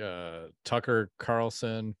think Tucker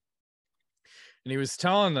Carlson, and he was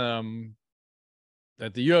telling them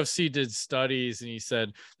that the UFC did studies, and he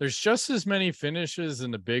said there's just as many finishes in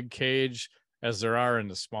the big cage as there are in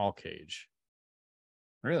the small cage.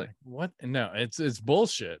 Really? What? No, it's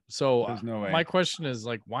bullshit. So there's no way. My question is,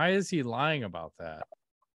 why is he lying about that?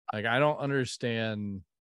 I don't understand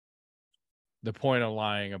the point of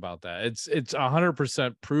lying about that. It's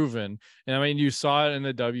 100% proven. And I mean, you saw it in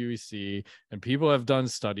the WEC, and people have done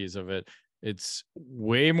studies of it. It's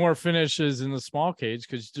way more finishes in the small cage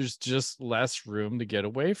because there's just less room to get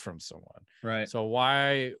away from someone. Right. So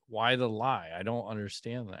why the lie? I don't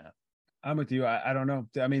understand that. I'm with you. I don't know.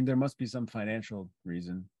 I mean, there must be some financial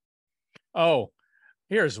reason. Oh,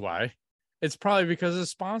 here's why. It's probably because of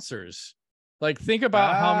sponsors. Think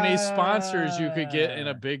about how many sponsors you could get in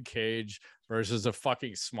a big cage versus a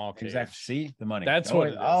fucking small cage. Exactly. See the money. That's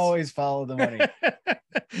always, what it is. Always follow the money.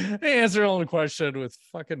 They answer all the question with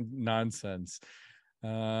fucking nonsense.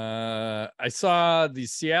 I saw the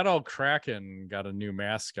Seattle Kraken got a new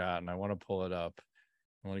mascot, and I want to pull it up.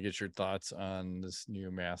 I want to get your thoughts on this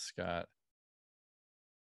new mascot.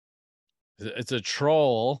 It's a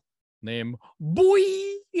troll named Boy.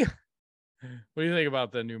 What do you think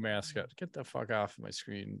about the new mascot? Get the fuck off my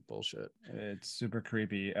screen, bullshit. It's super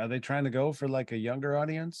creepy. Are they trying to go for like a younger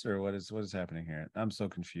audience, or what is happening here? I'm so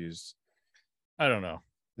confused. I don't know.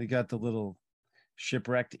 They got the little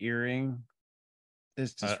shipwrecked earring.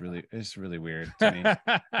 It's just it's really weird to me.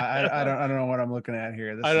 I don't know what I'm looking at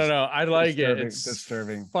here. I don't know. I like it. It's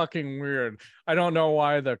disturbing. Fucking weird. I don't know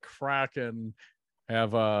why the Kraken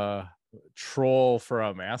have a troll for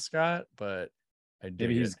a mascot, but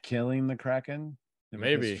maybe he's killing the Kraken.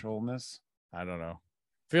 Maybe trollness. I don't know.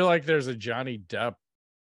 I feel like there's a Johnny Depp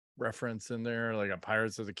reference in there, like a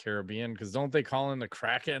Pirates of the Caribbean, because don't they call him the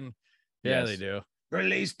Kraken? Yeah, they do.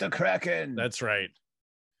 Release the Kraken. That's right.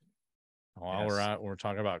 While we're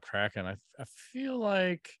talking about Kraken, I feel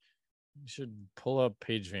like you should pull up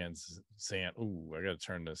Paige Van Zandt. Ooh, I gotta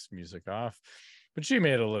turn this music off. But she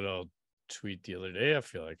made a little tweet the other day. I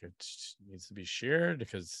feel like it needs to be shared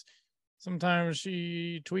because sometimes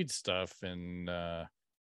she tweets stuff, and I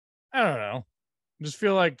don't know. I just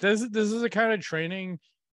feel like this is the kind of training.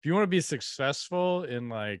 If you want to be successful in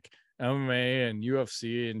like MMA and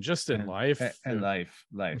UFC and just in life,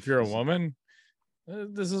 if you're a woman,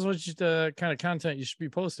 this is what the kind of content you should be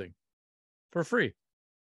posting for free.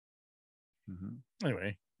 Mm-hmm.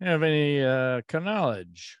 Anyway, you have any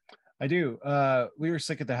knowledge? I do. We were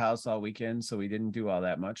sick at the house all weekend, so we didn't do all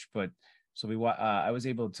that much. But so I was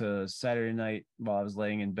able to Saturday night while I was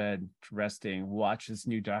laying in bed resting, watch this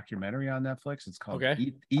new documentary on Netflix. It's called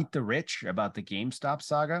Eat the Rich, about the GameStop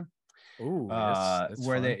saga. Ooh, that's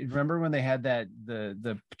where fun. They remember when they had that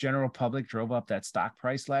the general public drove up that stock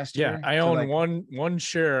price last year. Yeah, I own one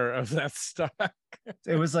share of that stock.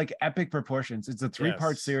 It was like epic proportions. It's a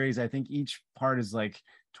 3-part series. I think each part is like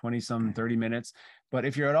 30 minutes. But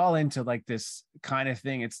if you're at all into like this kind of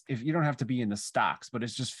thing, it's if you don't have to be in the stocks, but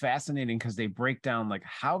it's just fascinating because they break down like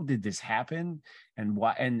how did this happen and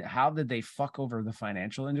why and how did they fuck over the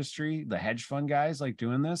financial industry, the hedge fund guys like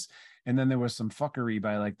doing this. And then there was some fuckery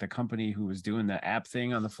by like the company who was doing the app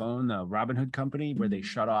thing on the phone, the Robinhood company, where they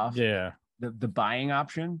shut off the buying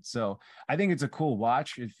option. So I think it's a cool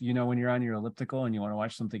watch. If you know, when you're on your elliptical and you want to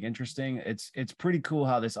watch something interesting, it's pretty cool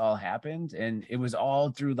how this all happened. And it was all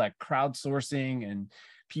through like crowdsourcing and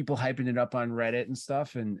people hyping it up on Reddit and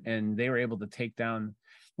stuff. And they were able to take down.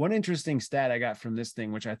 One interesting stat I got from this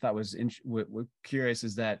thing, which I thought was curious,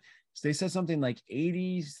 is that they said something like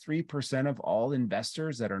 83% of all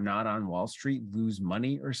investors that are not on Wall Street lose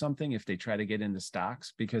money or something if they try to get into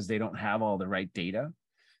stocks because they don't have all the right data.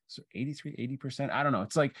 So 80%. I don't know.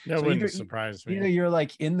 It's like that wouldn't surprise me. Either you're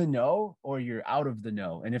like in the know or you're out of the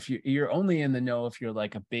know. And if you're only in the know if you're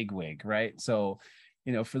like a bigwig, right? So,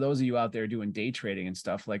 you know, for those of you out there doing day trading and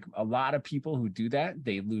stuff, like a lot of people who do that,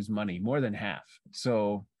 they lose money, more than half.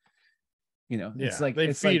 So, you know, it's like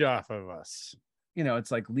they feed off of us. You know,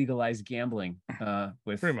 it's like legalized gambling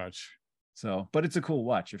with pretty much. So, but it's a cool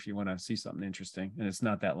watch if you want to see something interesting, and it's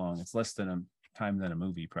not that long. It's less than a time than a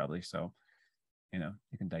movie probably. So, you know,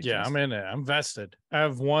 you can digest. Yeah, I'm in it. I'm vested. I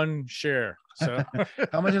have one share. So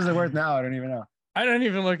how much is it worth now? I don't even know. I don't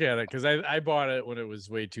even look at it because I bought it when it was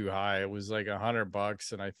way too high. It was like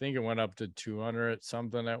 $100, and I think it went up to 200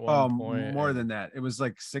 something at one point. More than that. It was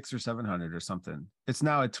like 600 or 700 or something. It's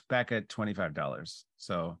back at $25.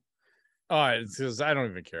 So. Oh, it's because I don't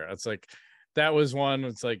even care. It's like that was one.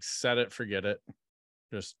 It's like set it, forget it.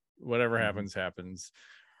 Just whatever happens, happens.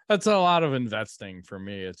 That's a lot of investing for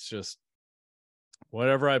me. It's just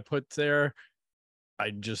whatever I put there,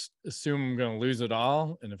 I just assume I'm going to lose it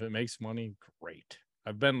all. And if it makes money, great.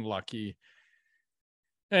 I've been lucky.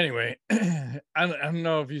 Anyway, I don't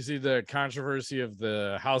know if you see the controversy of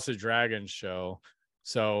the House of Dragons show.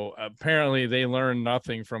 So apparently they learned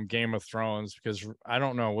nothing from Game of Thrones because I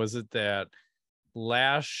don't know, was it that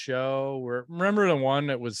last show where remember the one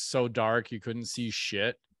that was so dark you couldn't see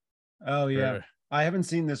shit? Oh yeah. I haven't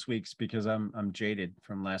seen this week's because I'm jaded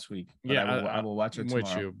from last week. But yeah, I will watch it tomorrow.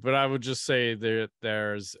 With you. But I would just say that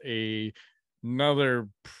there's another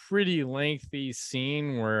pretty lengthy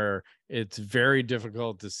scene where it's very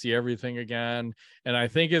difficult to see everything again. And I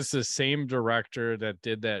think it's the same director that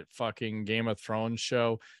did that fucking Game of Thrones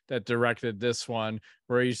show that directed this one,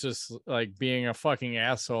 where he's just like being a fucking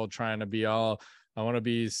asshole trying to be all I want to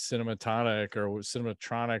be cinematonic or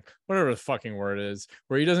cinematronic, whatever the fucking word is,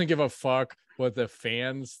 where he doesn't give a fuck what the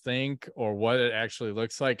fans think or what it actually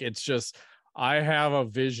looks like. It's just, I have a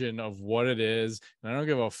vision of what it is, and I don't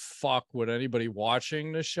give a fuck what anybody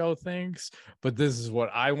watching the show thinks, but this is what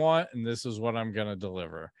I want, and this is what I'm gonna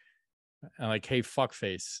deliver. And like, hey,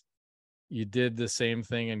 fuckface, you did the same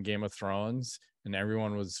thing in Game of Thrones, and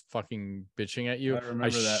everyone was fucking bitching at you. I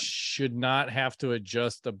remember that. Should not have to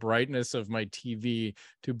adjust the brightness of my TV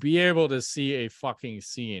to be able to see a fucking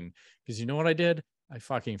scene. Because you know what I did? I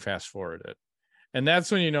fucking fast forwarded it. And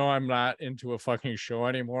that's when you know I'm not into a fucking show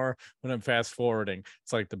anymore, when I'm fast forwarding.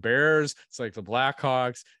 It's like the Bears, it's like the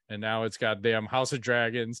Blackhawks, and now it's goddamn House of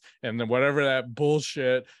Dragons, and then whatever that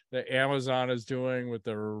bullshit that Amazon is doing with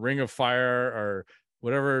the Ring of Fire or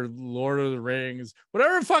whatever Lord of the Rings,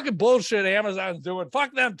 whatever fucking bullshit Amazon's doing,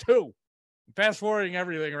 fuck them too. Fast forwarding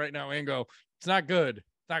everything right now, Ingo. It's not good.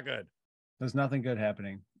 It's not good. There's nothing good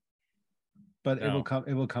happening. But No.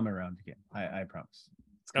 it will come around again. I promise.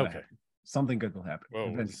 It's gonna Okay. happen. Something good will happen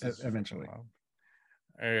Whoa, this is- eventually.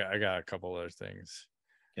 I got a couple other things.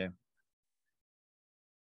 Okay.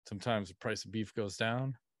 Sometimes the price of beef goes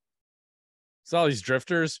down. It's all these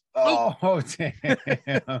drifters. Oh, damn.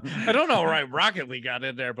 I don't know why Rocket League got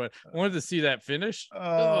in there, but I wanted to see that finish.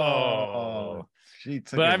 Oh, she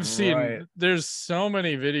took But it I've seen right. there's so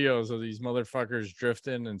many videos of these motherfuckers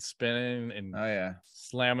drifting and spinning and Oh yeah.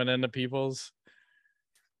 slamming into people's.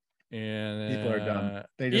 And People are dumb.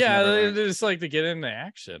 They just yeah, never they learn. just like to get into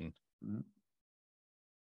action. Mhm.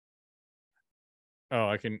 Oh,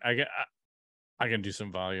 I can do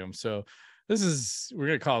some volume. So we're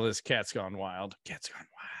gonna call this Cat's Gone Wild. Cat's Gone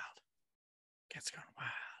Wild. Cat's Gone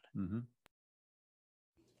Wild. Mm-hmm.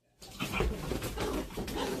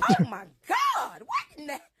 Oh my God! What in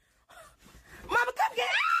the? Mama, come get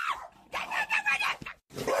it!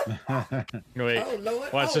 Wait, Oh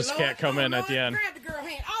Lord! watch oh, this Lord. cat come oh, in at the Lord. end. Grab the girl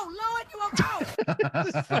hand. Oh Lord, you won't go.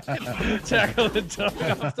 Tackle the dog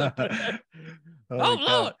off the bed. Oh Holy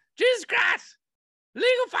cow. Lord, Jesus Christ!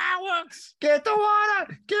 Legal fireworks. Get the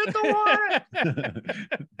water! Get the water!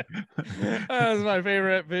 That was my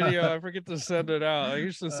favorite video. I forget to send it out. I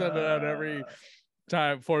used to send it out every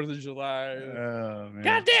time 4th of July. Oh, man.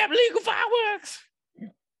 Goddamn legal fireworks!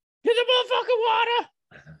 Get the motherfucking water.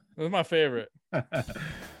 That was my favorite. Oh,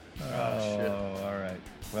 shit. all right.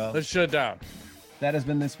 Well, Let's shut down. that has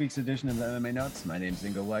been this week's edition of the MMA Notes. My name's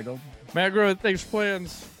Ingo Weigel. Matt Groth, thanks for playing.